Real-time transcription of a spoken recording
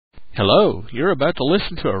Hello, you're about to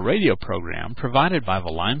listen to a radio program provided by the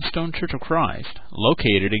Limestone Church of Christ,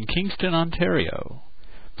 located in Kingston, Ontario.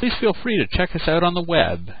 Please feel free to check us out on the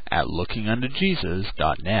web at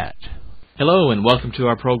lookinguntojesus.net. Hello and welcome to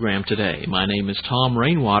our program today. My name is Tom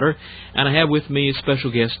Rainwater, and I have with me a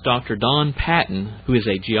special guest, Dr. Don Patton, who is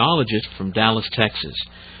a geologist from Dallas, Texas.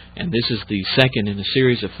 And this is the second in a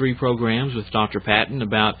series of 3 programs with Dr. Patton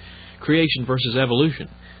about creation versus evolution.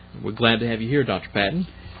 We're glad to have you here, Dr. Patton.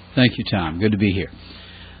 Thank you, Tom. Good to be here.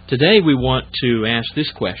 Today we want to ask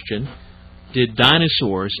this question: did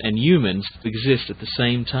dinosaurs and humans exist at the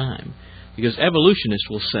same time? Because evolutionists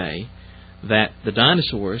will say that the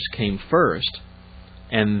dinosaurs came first,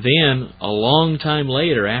 and then a long time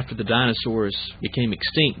later, after the dinosaurs became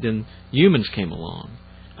extinct, then humans came along.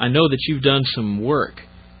 I know that you've done some work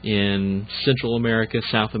in Central America,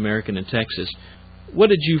 South America, and Texas. What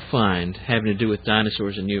did you find having to do with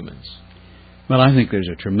dinosaurs and humans? Well, I think there's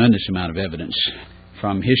a tremendous amount of evidence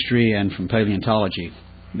from history and from paleontology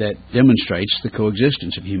that demonstrates the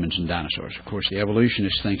coexistence of humans and dinosaurs. Of course, the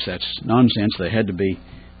evolutionist thinks that's nonsense. They had to be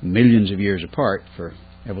millions of years apart for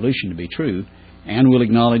evolution to be true, and will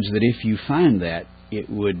acknowledge that if you find that, it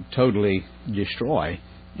would totally destroy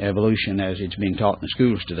evolution as it's being taught in the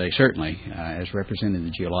schools today, certainly, as represented in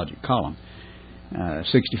the geologic column.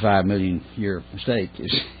 65 million year mistake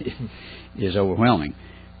is overwhelming.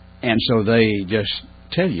 And so they just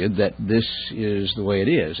tell you that this is the way it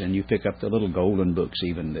is, and you pick up the little golden books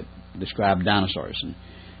even that describe dinosaurs. And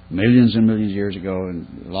millions of years ago,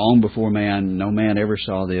 and long before man, no man ever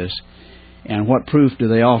saw this. And what proof do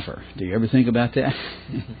they offer? Do you ever think about that?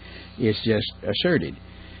 It's just asserted.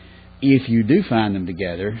 If you do find them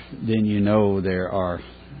together, then you know there are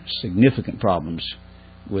significant problems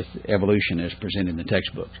with evolution as presented in the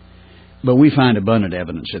textbooks. But we find abundant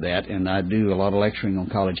evidence of that, and I do a lot of lecturing on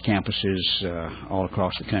college campuses all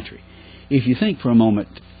across the country. If you think for a moment,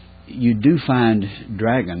 you do find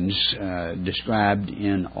dragons described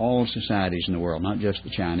in all societies in the world, not just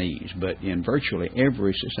the Chinese, but in virtually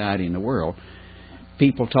every society in the world.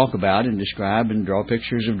 People talk about and describe and draw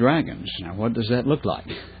pictures of dragons. Now, what does that look like?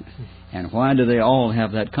 And why do they all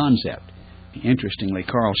have that concept? Interestingly,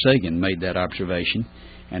 Carl Sagan made that observation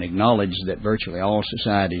and acknowledged that virtually all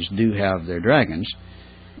societies do have their dragons.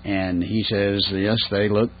 And he says, yes, they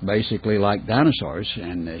look basically like dinosaurs.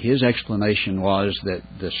 And his explanation was that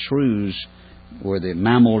the shrews were the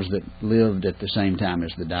mammals that lived at the same time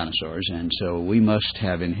as the dinosaurs. And so we must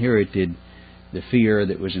have inherited the fear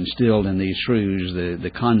that was instilled in these shrews,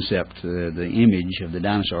 the concept, the image of the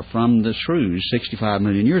dinosaur from the shrews 65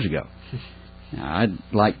 million years ago. Now, I'd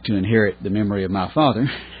like to inherit the memory of my father.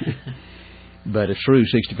 But a shrew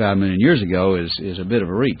 65 million years ago is a bit of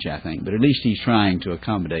a reach, I think. But at least he's trying to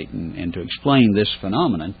accommodate and to explain this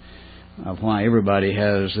phenomenon of why everybody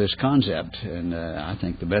has this concept. And I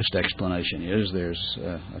think the best explanation is there's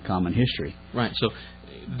a common history. Right, so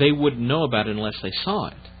they wouldn't know about it unless they saw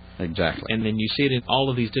it. Exactly. And then you see it in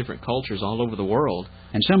all of these different cultures all over the world.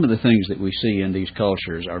 And some of the things that we see in these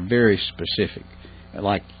cultures are very specific.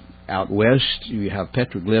 Like out west, you have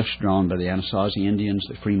petroglyphs drawn by the Anasazi Indians,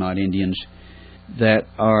 the Fremont Indians, that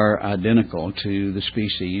are identical to the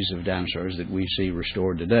species of dinosaurs that we see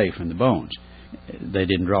restored today from the bones. They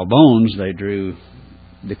didn't draw bones, they drew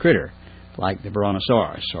the critter, like the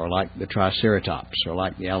Brontosaurus, or like the Triceratops, or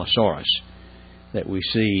like the Allosaurus that we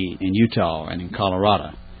see in Utah and in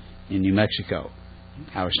Colorado, in New Mexico.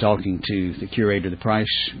 I was talking to the curator of the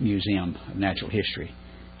Price Museum of Natural History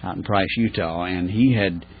out in Price, Utah, and he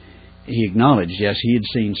acknowledged, yes, he had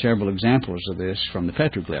seen several examples of this from the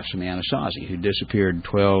petroglyphs from the Anasazi, who disappeared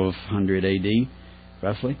 1200 A.D.,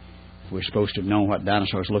 roughly. We're supposed to have known what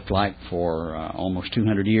dinosaurs looked like for almost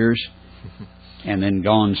 200 years, and then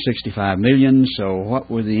gone 65 million. So what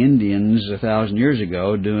were the Indians 1,000 years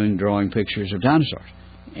ago doing drawing pictures of dinosaurs?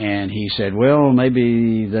 And he said, well,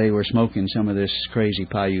 maybe they were smoking some of this crazy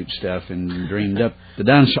Paiute stuff and dreamed up the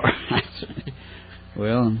dinosaur.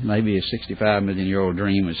 Well, maybe a 65 million-year-old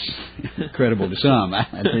dream is credible to some.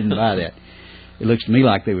 I didn't buy that. It looks to me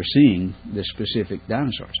like they were seeing the specific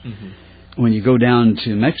dinosaurs. Mm-hmm. When you go down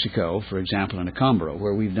to Mexico, for example, in Acambaro,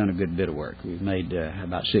 where we've done a good bit of work, we've made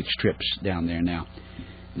about 6 trips down there now.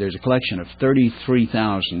 There's a collection of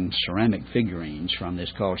 33,000 ceramic figurines from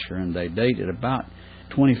this culture, and they date at about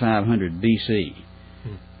 2500 B.C.,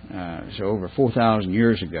 so over 4,000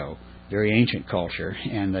 years ago. Very ancient culture,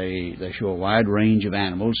 and they show a wide range of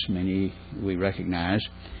animals, many we recognize.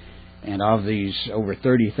 And of these over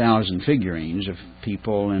 30,000 figurines of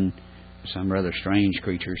people and some rather strange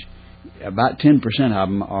creatures, about 10% of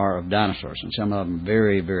them are of dinosaurs, and some of them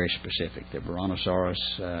very, very specific. The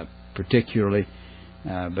Brontosaurus particularly,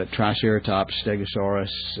 But Triceratops,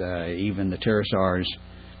 Stegosaurus, even the pterosaurs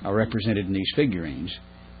are represented in these figurines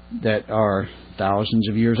that are thousands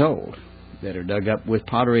of years old, that are dug up with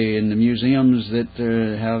pottery in the museums that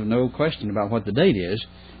have no question about what the date is.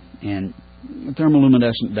 And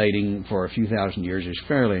thermoluminescent dating for a few thousand years is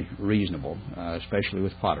fairly reasonable, especially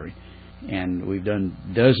with pottery. And we've done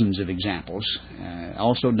dozens of examples.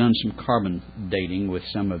 Also done some carbon dating with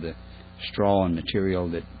some of the straw and material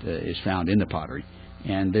that is found in the pottery.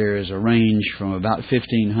 And there is a range from about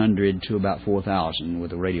 1,500 to about 4,000 with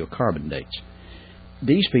the radiocarbon dates.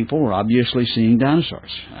 These people were obviously seeing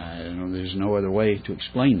dinosaurs. There's no other way to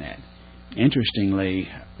explain that. Interestingly,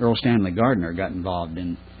 Earl Stanley Gardner got involved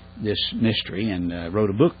in this mystery and wrote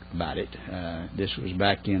a book about it. This was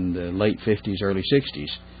back in the late 50s, early 60s.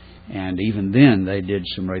 And even then, they did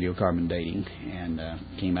some radiocarbon dating and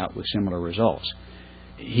came out with similar results.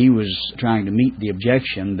 He was trying to meet the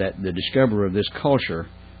objection that the discoverer of this culture,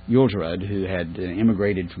 Julsrud, who had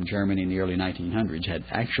immigrated from Germany in the early 1900s, had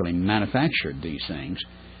actually manufactured these things,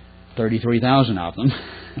 33,000 of them.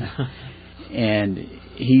 And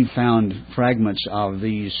he found fragments of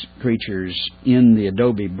these creatures in the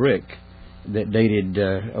adobe brick that dated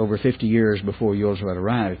over 50 years before Julsrud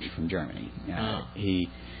arrived from Germany. He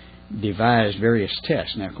devised various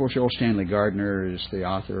tests. Now, of course, Earl Stanley Gardner is the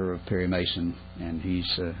author of Perry Mason, and he's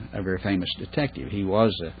a very famous detective. He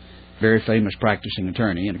was a very famous practicing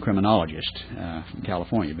attorney and a criminologist from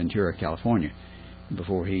California, Ventura, California,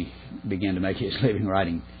 before he began to make his living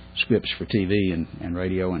writing scripts for TV and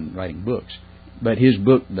radio and writing books. But his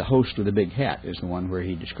book, The Host with the Big Hat, is the one where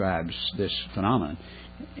he describes this phenomenon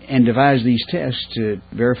and devised these tests to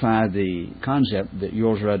verify the concept that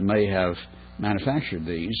Julsrud may have manufactured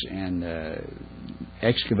these and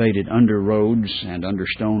excavated under roads and under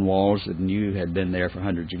stone walls that knew had been there for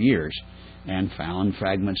hundreds of years and found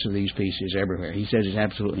fragments of these pieces everywhere. He says it's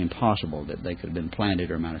absolutely impossible that they could have been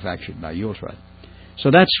planted or manufactured by Julsrud.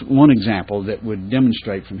 So that's one example that would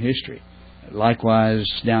demonstrate from history. Likewise,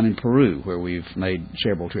 down in Peru, where we've made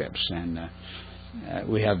several trips, and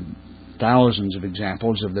we have thousands of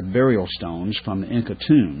examples of the burial stones from the Inca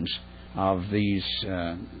tombs of these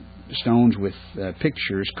stones with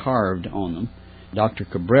pictures carved on them. Dr.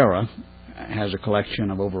 Cabrera has a collection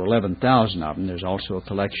of over 11,000 of them. There's also a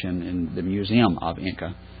collection in the Museum of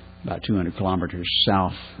Inca, about 200 kilometers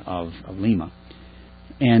south of Lima.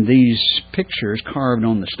 And these pictures carved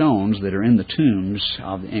on the stones that are in the tombs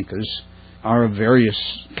of the Incas are of various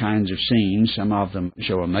kinds of scenes. Some of them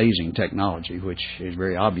show amazing technology, which is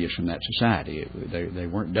very obvious from that society. They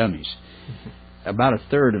weren't dummies. About a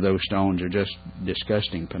third of those stones are just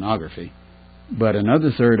disgusting pornography, but another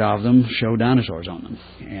third of them show dinosaurs on them,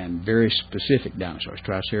 and very specific dinosaurs,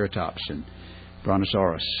 Triceratops and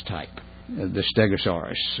Brontosaurus type. The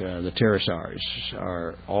Stegosaurus, the pterosaurs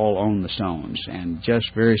are all on the stones, and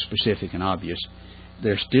just very specific and obvious.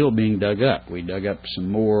 They're still being dug up. We dug up some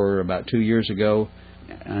more about 2 years ago.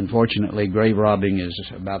 Unfortunately, grave robbing is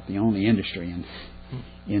about the only industry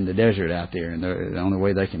in the desert out there, and the only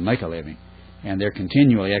way they can make a living. And they're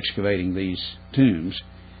continually excavating these tombs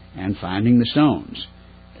and finding the stones.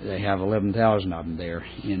 They have 11,000 of them there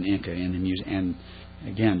in Inca in the museum. And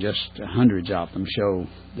again, just hundreds of them show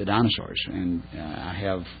the dinosaurs. And I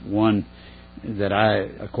have one that I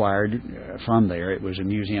acquired from there. It was a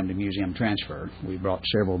museum-to-museum transfer. We brought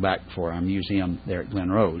several back for our museum there at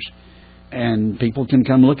Glen Rose. And people can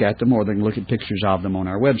come look at them, or they can look at pictures of them on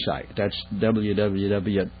our website. That's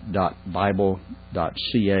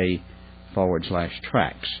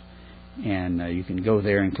www.bible.ca/tracks. And you can go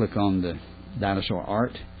there and click on the dinosaur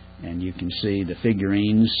art, and you can see the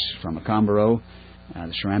figurines from Acambaro,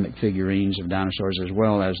 the ceramic figurines of dinosaurs, as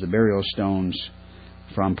well as the burial stones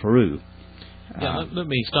from Peru. Yeah, let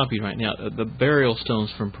me stop you right now. The burial stones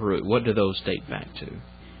from Peru, what do those date back to?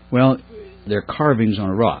 Well, they're carvings on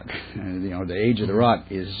a rock. The age of the rock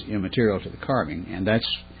is immaterial to the carving, and that's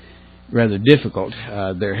rather difficult.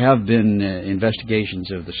 There have been investigations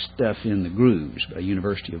of the stuff in the grooves by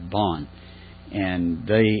University of Bonn, and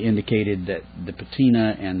they indicated that the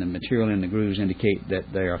patina and the material in the grooves indicate that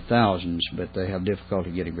they are thousands, but they have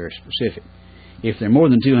difficulty getting very specific. If they're more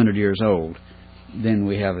than 200 years old, then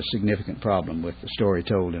we have a significant problem with the story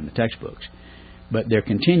told in the textbooks. But they're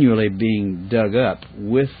continually being dug up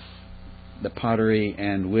with the pottery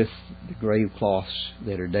and with the grave cloths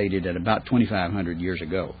that are dated at about 2,500 years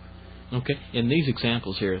ago. Okay. In these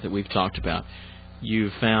examples here that we've talked about,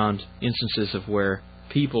 you've found instances of where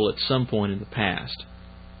people at some point in the past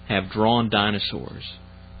have drawn dinosaurs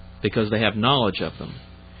because they have knowledge of them.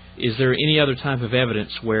 Is there any other type of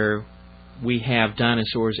evidence where we have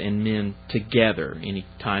dinosaurs and men together, any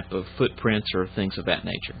type of footprints or things of that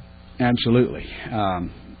nature? Absolutely.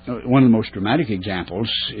 One of the most dramatic examples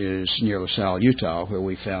is near LaSalle, Utah, where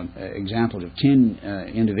we found examples of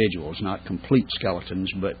 10 individuals, not complete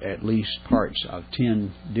skeletons, but at least parts of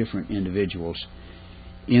 10 different individuals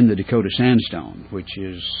in the Dakota Sandstone, which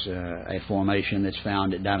is a formation that's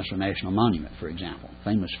found at Dinosaur National Monument, for example,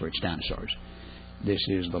 famous for its dinosaurs. This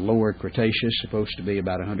is the lower Cretaceous, supposed to be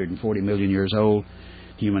about 140 million years old.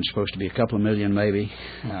 Humans supposed to be a couple of million, maybe.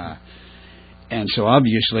 And so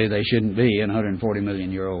obviously they shouldn't be in 140 million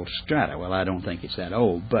year old strata. Well, I don't think it's that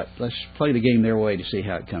old, but let's play the game their way to see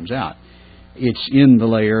how it comes out. It's in the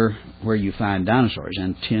layer where you find dinosaurs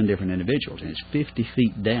and 10 different individuals, and it's 50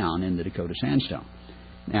 feet down in the Dakota Sandstone.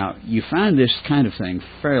 Now, you find this kind of thing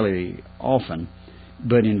fairly often,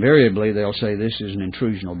 but invariably they'll say this is an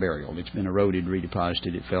intrusional burial. It's been eroded,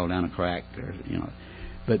 redeposited, it fell down a crack, or,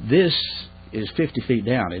 But this is 50 feet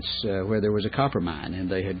down. It's where there was a copper mine, and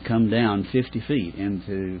they had come down 50 feet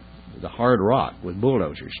into the hard rock with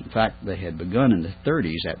bulldozers. In fact, they had begun in the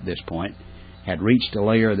 30s at this point, had reached a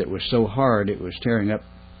layer that was so hard it was tearing up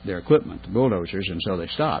their equipment, the bulldozers, and so they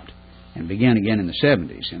stopped and began again in the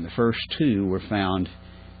 70s. And the first two were found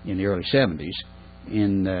in the early 70s.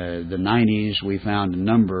 In the 90s, we found a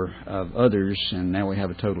number of others, and now we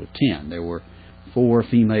have a total of 10. There were 4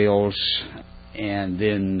 females, and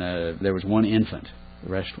then there was 1 infant. The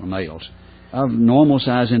rest were males. Of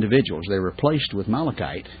normal-sized individuals, they were replaced with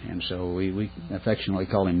malachite, and so we affectionately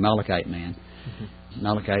call him Malachite Man. Mm-hmm.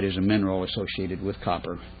 Malachite is a mineral associated with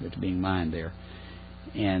copper that's being mined there.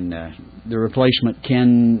 And the replacement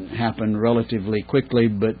can happen relatively quickly,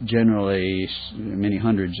 but generally many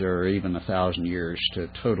hundreds or even 1,000 years to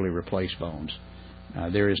totally replace bones.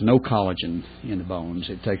 There is no collagen in the bones.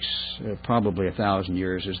 It takes probably 1,000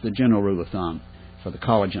 years as the general rule of thumb for the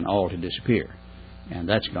collagen all to disappear, and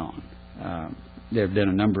that's gone. There have been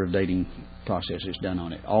a number of dating processes done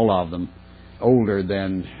on it, all of them older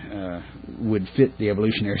than would fit the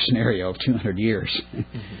evolutionary scenario of 200 years.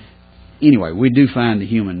 Mm-hmm. Anyway, we do find the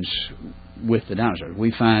humans with the dinosaurs.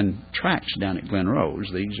 We find tracks down at Glen Rose.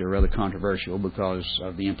 These are rather controversial because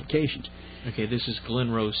of the implications. Okay, this is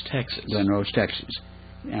Glen Rose, Texas. Glen Rose, Texas.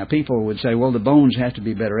 Now, people would say, well, the bones have to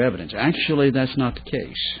be better evidence. Actually, that's not the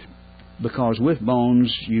case, because with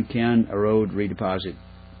bones, you can erode, redeposit.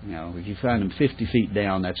 If you find them 50 feet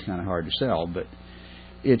down, that's kind of hard to sell, but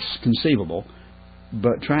it's conceivable.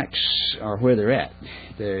 But tracks are where they're at.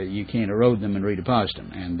 You can't erode them and redeposit them,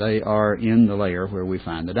 and they are in the layer where we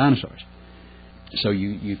find the dinosaurs. So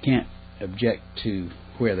you can't object to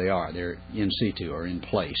where they are. They're in situ, or in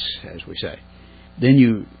place, as we say. Then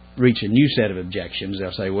you reach a new set of objections.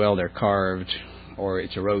 They'll say, well, they're carved, or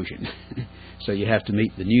it's erosion. So you have to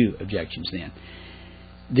meet the new objections then.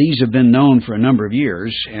 These have been known for a number of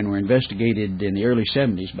years and were investigated in the early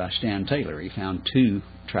 70s by Stan Taylor. He found 2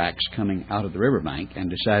 tracks coming out of the riverbank and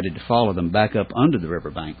decided to follow them back up under the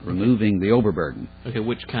riverbank, removing the overburden. Okay,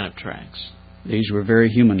 which kind of tracks? These were very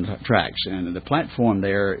human tracks, and the platform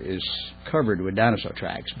there is covered with dinosaur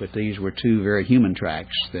tracks, but these were 2 very human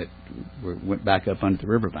tracks that went back up under the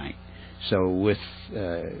riverbank. So with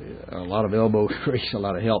a lot of elbow grease, a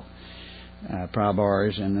lot of help, pry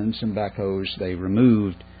bars, and then some backhoes, they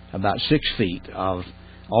removed about 6 feet of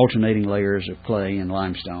alternating layers of clay and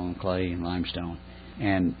limestone,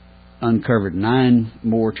 and uncovered 9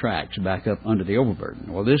 more tracks back up under the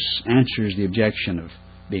overburden. Well, this answers the objection of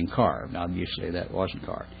being carved. Obviously, that wasn't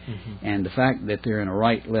carved. Mm-hmm. And the fact that they're in a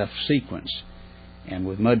right-left sequence and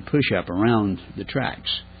with mud push-up around the tracks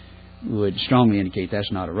would strongly indicate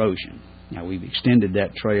that's not erosion. Now, we've extended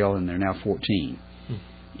that trail, and there are now 14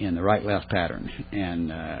 in the right-left pattern, and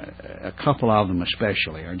a couple of them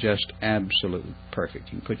especially are just absolutely perfect.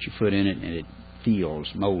 You can put your foot in it, and it feels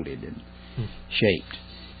molded and shaped.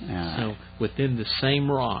 So within the same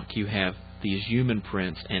rock, you have these human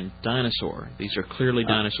prints and dinosaur. These are clearly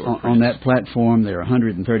dinosaur prints. On that platform, there are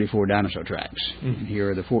 134 dinosaur tracks. Mm-hmm. Here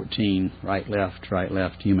are the 14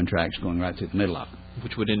 right-left human tracks going right through the middle of them.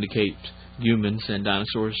 Which would indicate humans and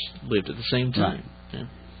dinosaurs lived at the same time. Right. Yeah.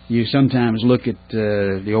 You sometimes look at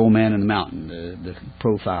the old man in the mountain, the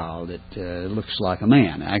profile that looks like a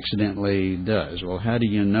man, accidentally does. Well, how do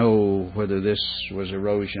you know whether this was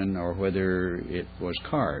erosion or whether it was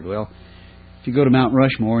carved? Well, if you go to Mount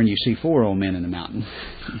Rushmore and you see 4 old men in the mountain,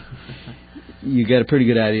 you get a pretty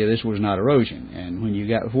good idea this was not erosion. And when you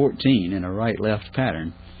got 14 in a right-left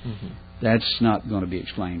pattern, mm-hmm. that's not going to be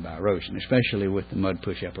explained by erosion, especially with the mud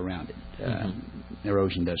push-up around it.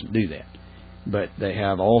 Erosion doesn't do that. But they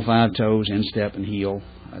have all 5 toes, instep and heel,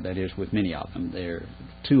 That is, with many of them. There are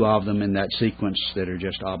 2 of them in that sequence that are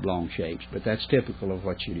just oblong shapes, but that's typical of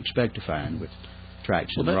what you'd expect to find with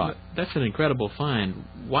tracks in the rock. That's an incredible find.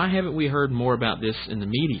 Why haven't we heard more about this in the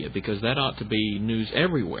media? Because that ought to be news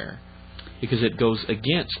everywhere, because it goes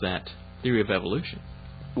against that theory of evolution.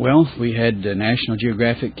 Well, we had National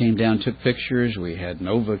Geographic came down, took pictures. We had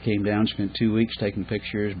Nova came down, spent 2 weeks taking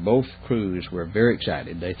pictures. Both crews were very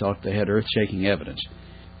excited. They thought they had earth-shaking evidence.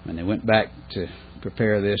 When they went back to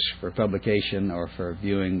prepare this for publication or for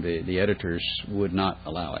viewing, the editors would not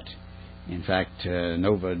allow it. In fact,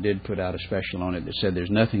 Nova did put out a special on it that said there's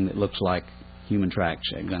nothing that looks like human tracks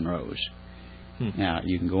at Glen Rose. Now,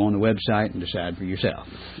 you can go on the website and decide for yourself.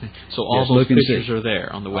 So all those pictures are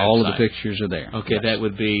there on the website? All of the pictures are there. Okay, yes. That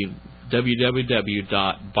would be www.bible.ca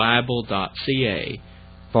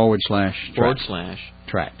 /tracks.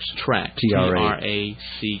 Tracks.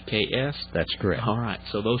 T-R-A-C-K-S? That's correct. All right,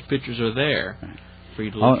 so those pictures are there. Right. For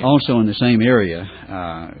you to look also in the same area,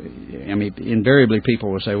 invariably people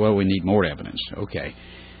will say, well, we need more evidence. Okay.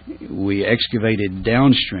 We excavated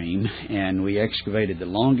downstream, and we excavated the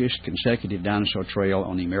longest consecutive dinosaur trail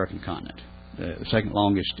on the American continent, the second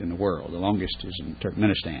longest in the world. The longest is in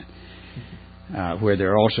Turkmenistan, where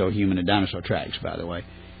there are also human and dinosaur tracks, by the way.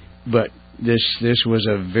 But this was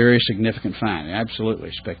a very significant find, absolutely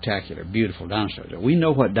spectacular, beautiful dinosaurs. We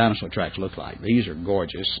know what dinosaur tracks look like. These are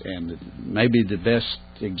gorgeous, and maybe the best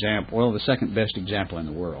example, well, the second best example in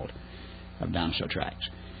the world of dinosaur tracks.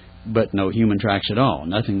 But no human tracks at all,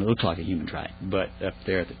 nothing that looks like a human track. But up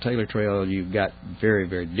there at the Taylor Trail, you've got very,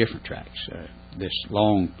 very different tracks. This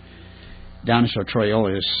long dinosaur trail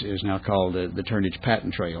is now called the Turnage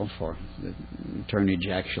Patton Trail, for the Turnage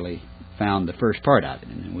actually found the first part of it,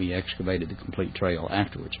 and then we excavated the complete trail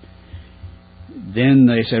afterwards. Then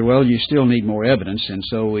they said, well, you still need more evidence, and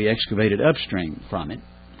so we excavated upstream from it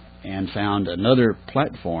and found another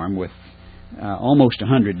platform with almost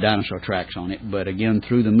 100 dinosaur tracks on it, but again,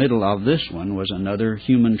 through the middle of this one was another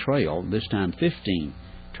human trail, this time 15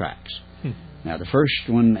 tracks. Now, the first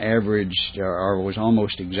one averaged, or was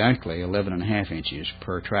almost exactly 11.5 inches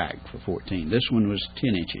per track for 14. This one was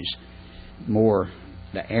 10 inches more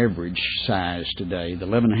the average size today. The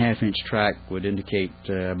 11.5-inch track would indicate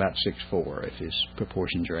about 6'4", if his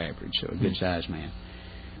proportions are average, so a good-sized man.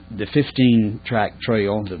 The 15-track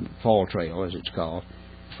trail, the fall trail as it's called,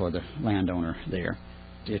 for the landowner there.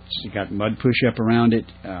 It's got mud push-up around it.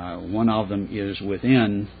 One of them is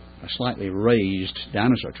within a slightly raised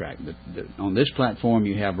dinosaur track. On this platform,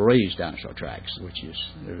 you have raised dinosaur tracks, which is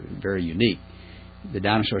very unique. The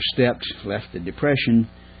dinosaur stepped, left the depression,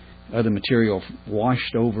 other material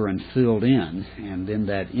washed over and filled in, and then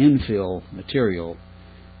that infill material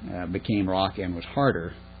became rock and was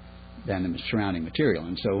harder than the surrounding material.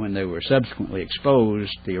 And so when they were subsequently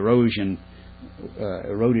exposed, the erosion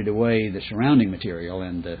eroded away the surrounding material,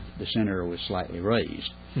 and the center was slightly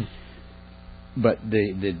raised. But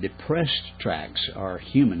the depressed tracks are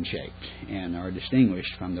human-shaped and are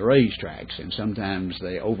distinguished from the raised tracks, and sometimes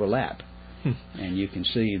they overlap. And you can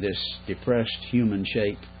see this depressed human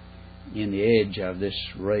shape in the edge of this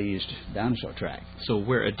raised dinosaur track. So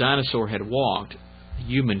where a dinosaur had walked, a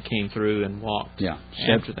human came through and walked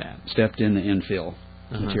after that. Stepped in the infill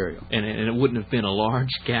material. And it wouldn't have been a large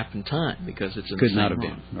gap in time because it's in the same Could not have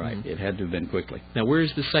rock. been, right. It had to have been quickly. Now,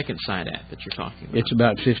 where's the second site at that you're talking about? It's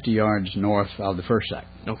about 50 yards north of the first site.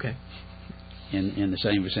 Okay. In the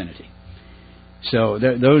same vicinity. So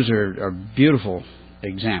those are beautiful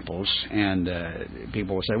examples, and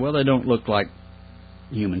people will say, well, they don't look like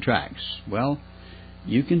human tracks. Well,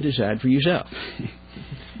 you can decide for yourself.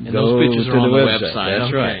 And those pictures are on the website.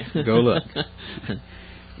 That's right. Go look.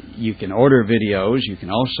 You can order videos. You can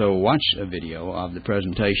also watch a video of the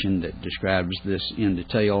presentation that describes this in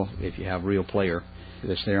detail if you have a real player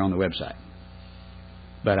that's there on the website.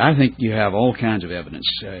 But I think you have all kinds of evidence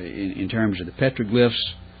in terms of the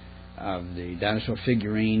petroglyphs, of the dinosaur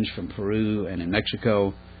figurines from Peru and in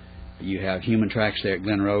Mexico. You have human tracks there at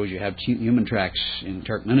Glen Rose. You have human tracks in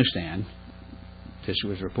Turkmenistan. This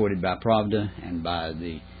was reported by Pravda and by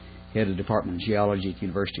the head of the Department of Geology at the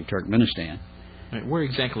University of Turkmenistan. Right, where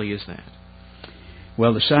exactly is that?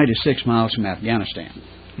 Well, the site is 6 miles from Afghanistan.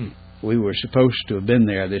 We were supposed to have been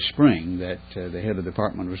there this spring, that the head of the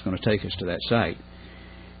department was going to take us to that site.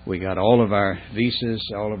 We got all of our visas,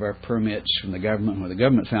 all of our permits from the government. When the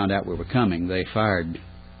government found out we were coming, they fired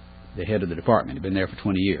the head of the department. He'd been there for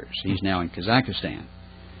 20 years. He's now in Kazakhstan.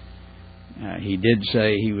 He did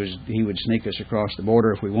say he would sneak us across the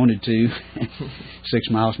border if we wanted to. 6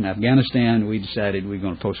 miles from Afghanistan. We decided we were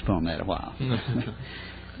going to postpone that a while.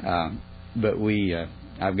 But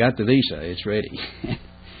I've got the visa. It's ready.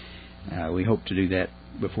 We hope to do that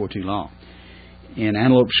before too long. In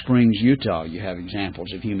Antelope Springs, Utah, you have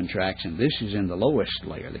examples of human tracks, and this is in the lowest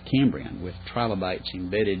layer, the Cambrian, with trilobites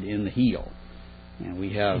embedded in the heel. And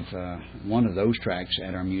we have one of those tracks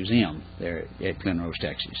at our museum there at Glen Rose,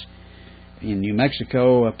 Texas. In New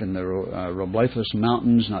Mexico, up in the Robleithos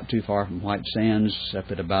Mountains, not too far from White Sands,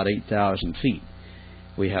 up at about 8,000 feet,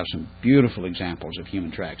 we have some beautiful examples of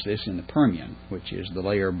human tracks. This in the Permian, which is the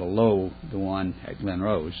layer below the one at Glen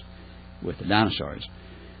Rose with the dinosaurs.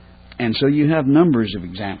 And so you have numbers of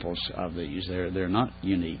examples of these. They're not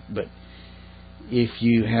unique, but if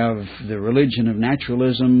you have the religion of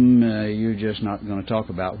naturalism, you're just not going to talk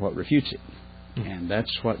about what refutes it. And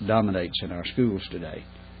that's what dominates in our schools today.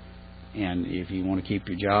 And if you want to keep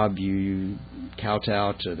your job, you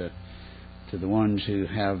kowtow to the ones who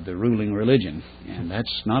have the ruling religion. And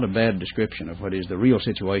that's not a bad description of what is the real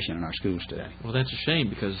situation in our schools today. Well, that's a shame,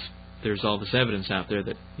 because there's all this evidence out there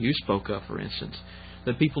that you spoke of, for instance,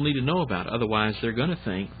 that people need to know about. Otherwise, they're going to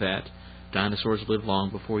think that dinosaurs lived long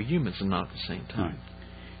before humans and not at the same time.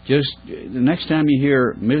 Right. Just the next time you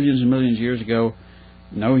hear millions and millions of years ago,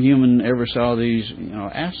 no human ever saw these,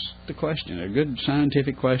 ask the question, a good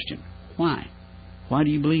scientific question. Why? Why do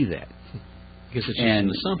you believe that? Because it's just an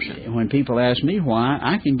assumption. When people ask me why,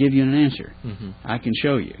 I can give you an answer. I can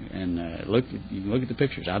show you. And you can look at the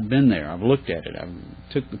pictures. I've been there. I've looked at it. I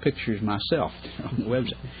took the pictures myself on the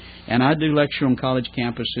website. And I do lecture on college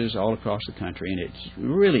campuses all across the country, and it's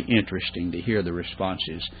really interesting to hear the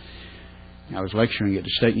responses. I was lecturing at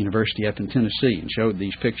the State University up in Tennessee and showed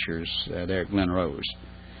these pictures there at Glen Rose.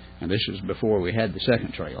 And this was before we had the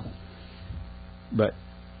second trail. But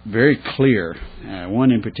very clear.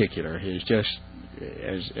 One in particular is just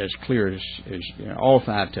as clear as all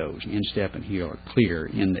five toes, instep and heel, are clear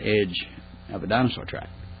in the edge of a dinosaur track.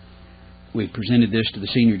 We presented this to the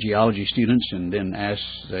senior geology students, and then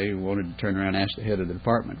they wanted to turn around and ask the head of the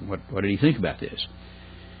department, what did he think about this?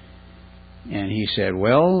 And he said,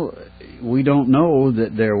 well, we don't know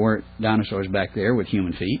that there weren't dinosaurs back there with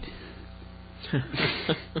human feet.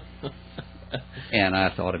 And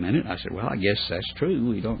I thought a minute. I said, well, I guess that's true.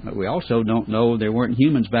 We don't know. We also don't know there weren't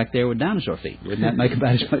humans back there with dinosaur feet. Wouldn't that make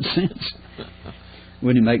about as much sense?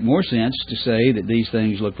 Wouldn't it make more sense to say that these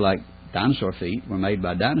things look like dinosaur feet were made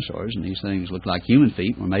by dinosaurs, and these things look like human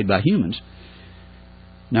feet were made by humans?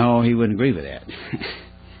 No, he wouldn't agree with that.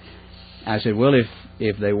 I said, well,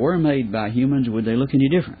 if they were made by humans, would they look any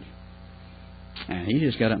different? And he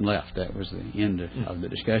just got up and left. That was the end of the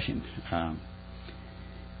discussion.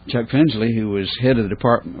 Chuck Finsley, who was head of the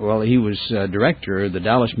department, well, he was director of the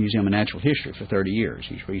Dallas Museum of Natural History for 30 years.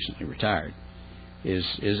 He's recently retired.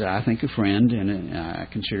 Is I think, a friend, and I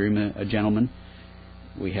consider him a gentleman.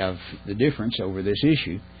 We have the difference over this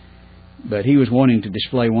issue. But he was wanting to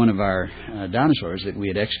display one of our dinosaurs that we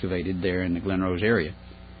had excavated there in the Glen Rose area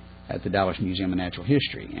at the Dallas Museum of Natural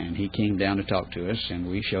History. And he came down to talk to us, and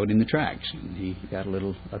we showed him the tracks. And he got a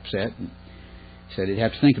little upset and said he'd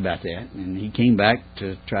have to think about that. And he came back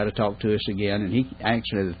to try to talk to us again. And he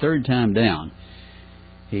actually, the third time down,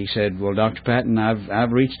 he said, well, Dr. Patton,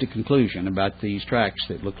 I've reached a conclusion about these tracks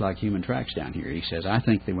that look like human tracks down here. He says, I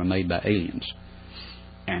think they were made by aliens.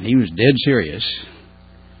 And he was dead serious.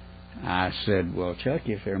 I said, well, Chuck,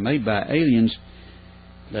 if they're made by aliens,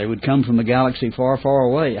 they would come from a galaxy far, far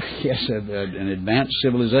away. I guess an advanced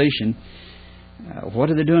civilization. What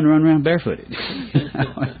are they doing running around barefooted?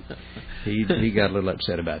 He got a little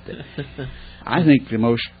upset about that. I think the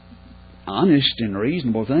most honest and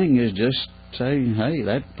reasonable thing is just say, hey,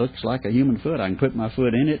 that looks like a human foot. I can put my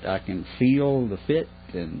foot in it. I can feel the fit,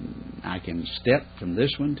 and I can step from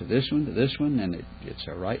this one to this one to this one, and it's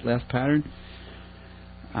a right-left pattern.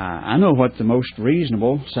 I know what the most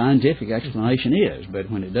reasonable scientific explanation is, but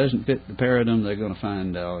when it doesn't fit the paradigm, they're going to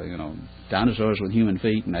find dinosaurs with human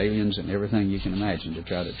feet and aliens and everything you can imagine to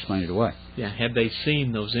try to explain it away. Yeah, had they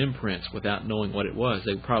seen those imprints without knowing what it was,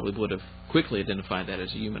 they probably would have quickly identified that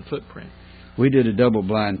as a human footprint. We did a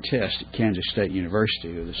double-blind test at Kansas State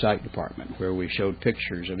University with the psych department where we showed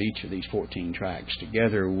pictures of each of these 14 tracks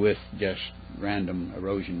together with just random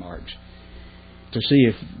erosion marks to see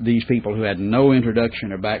if these people who had no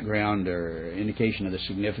introduction or background or indication of the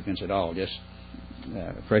significance at all, just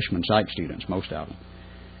freshman psych students, most of them,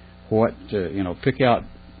 pick out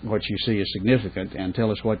what you see as significant and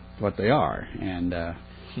tell us what they are. And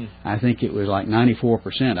I think it was like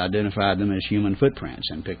 94% identified them as human footprints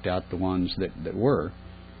and picked out the ones that were.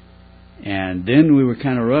 And then we were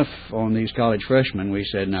kind of rough on these college freshmen. We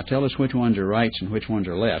said, now tell us which ones are rights and which ones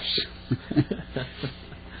are lefts.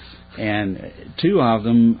 And 2 of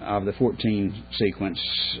them, of the 14 sequence,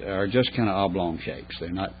 are just kind of oblong shapes. They're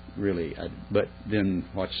not really, but then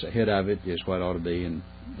what's ahead of it is what ought to be, and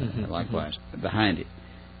likewise behind it.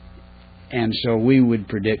 And so we would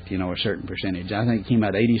predict, a certain percentage. I think it came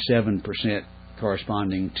out 87%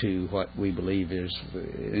 corresponding to what we believe is,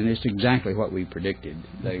 and it's exactly what we predicted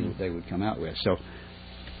they would come out with. So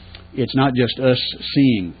it's not just us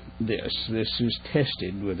seeing this. This is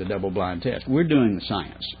tested with a double-blind test. We're doing the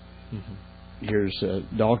science. Here's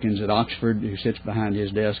Dawkins at Oxford, who sits behind his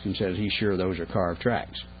desk and says he's sure those are carved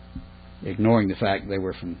tracks, ignoring the fact they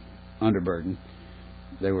were from underburden.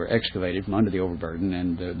 They were excavated from under the overburden,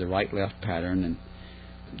 and the right-left pattern and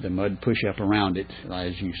the mud push-up around it,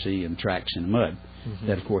 as you see in tracks in the mud,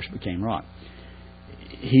 that, of course, became rock.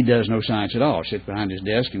 He does no science at all. Sits behind his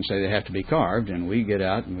desk and say they have to be carved, and we get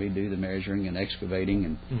out and we do the measuring and excavating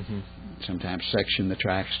and sometimes section the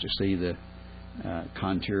tracks to see the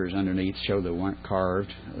contours underneath, show they weren't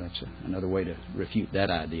carved. That's another way to refute that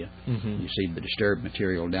idea. You see the disturbed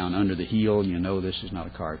material down under the heel, you know this is not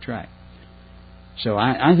a carved track. So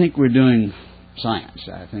I think we're doing science.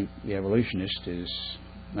 I think the evolutionist is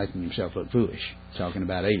making himself look foolish, talking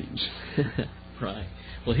about aliens. Right.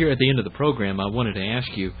 Well, here at the end of the program, I wanted to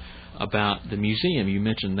ask you about the museum. You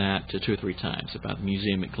mentioned that 2 or 3 times, about the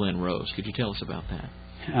museum at Glen Rose. Could you tell us about that?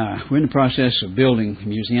 We're in the process of building the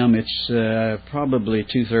museum. It's probably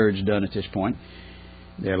 2/3 done at this point.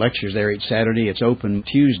 There are lectures there each Saturday. It's open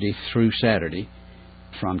Tuesday through Saturday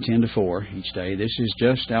from 10 to 4 each day. This is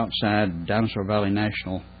just outside Dinosaur Valley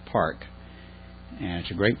National Park, and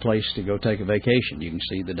it's a great place to go take a vacation. You can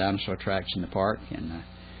see the dinosaur tracks in the park, and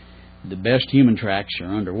the best human tracks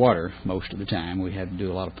are underwater most of the time. We have to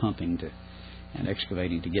do a lot of pumping and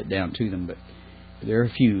excavating to get down to them, but there are a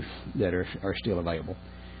few that are still available.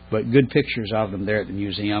 But good pictures of them there at the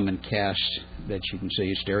museum, and casts that you can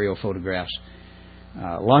see, stereo photographs.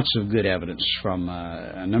 Lots of good evidence from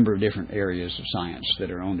a number of different areas of science that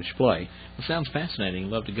are on display. Well, sounds fascinating.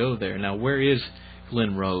 Love to go there. Now, where is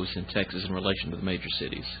Glen Rose in Texas in relation to the major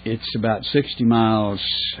cities? It's about 60 miles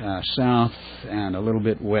south and a little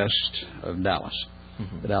bit west of Dallas,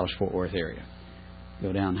 the Dallas-Fort Worth area.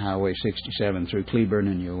 Go down Highway 67 through Cleburne,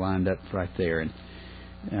 and you'll wind up right there. And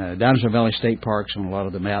Dinosaur Valley State Park's on a lot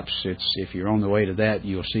of the maps. If you're on the way to that,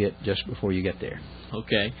 you'll see it just before you get there.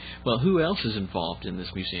 Okay. Well, who else is involved in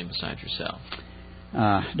this museum besides yourself?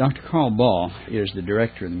 Dr. Carl Ball is the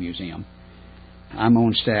director of the museum. I'm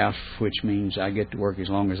on staff, which means I get to work as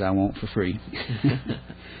long as I want for free.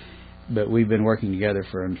 But we've been working together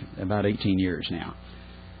for about 18 years now.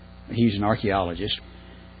 He's an archaeologist.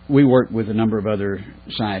 We work with a number of other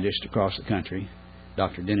scientists across the country.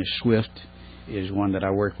 Dr. Dennis Swift is one that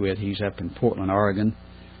I work with. He's up in Portland, Oregon.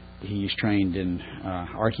 He's trained in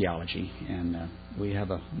archaeology, and we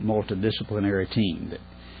have a multidisciplinary team that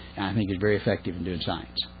I think is very effective in doing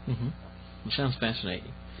science. It sounds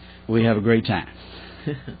fascinating. We have a great time.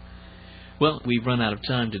 Well, we've run out of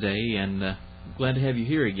time today, and glad to have you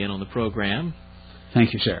here again on the program.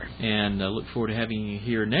 Thank you, sir. And look forward to having you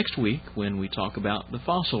here next week when we talk about the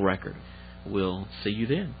fossil record. We'll see you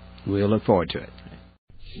then. We'll look forward to it.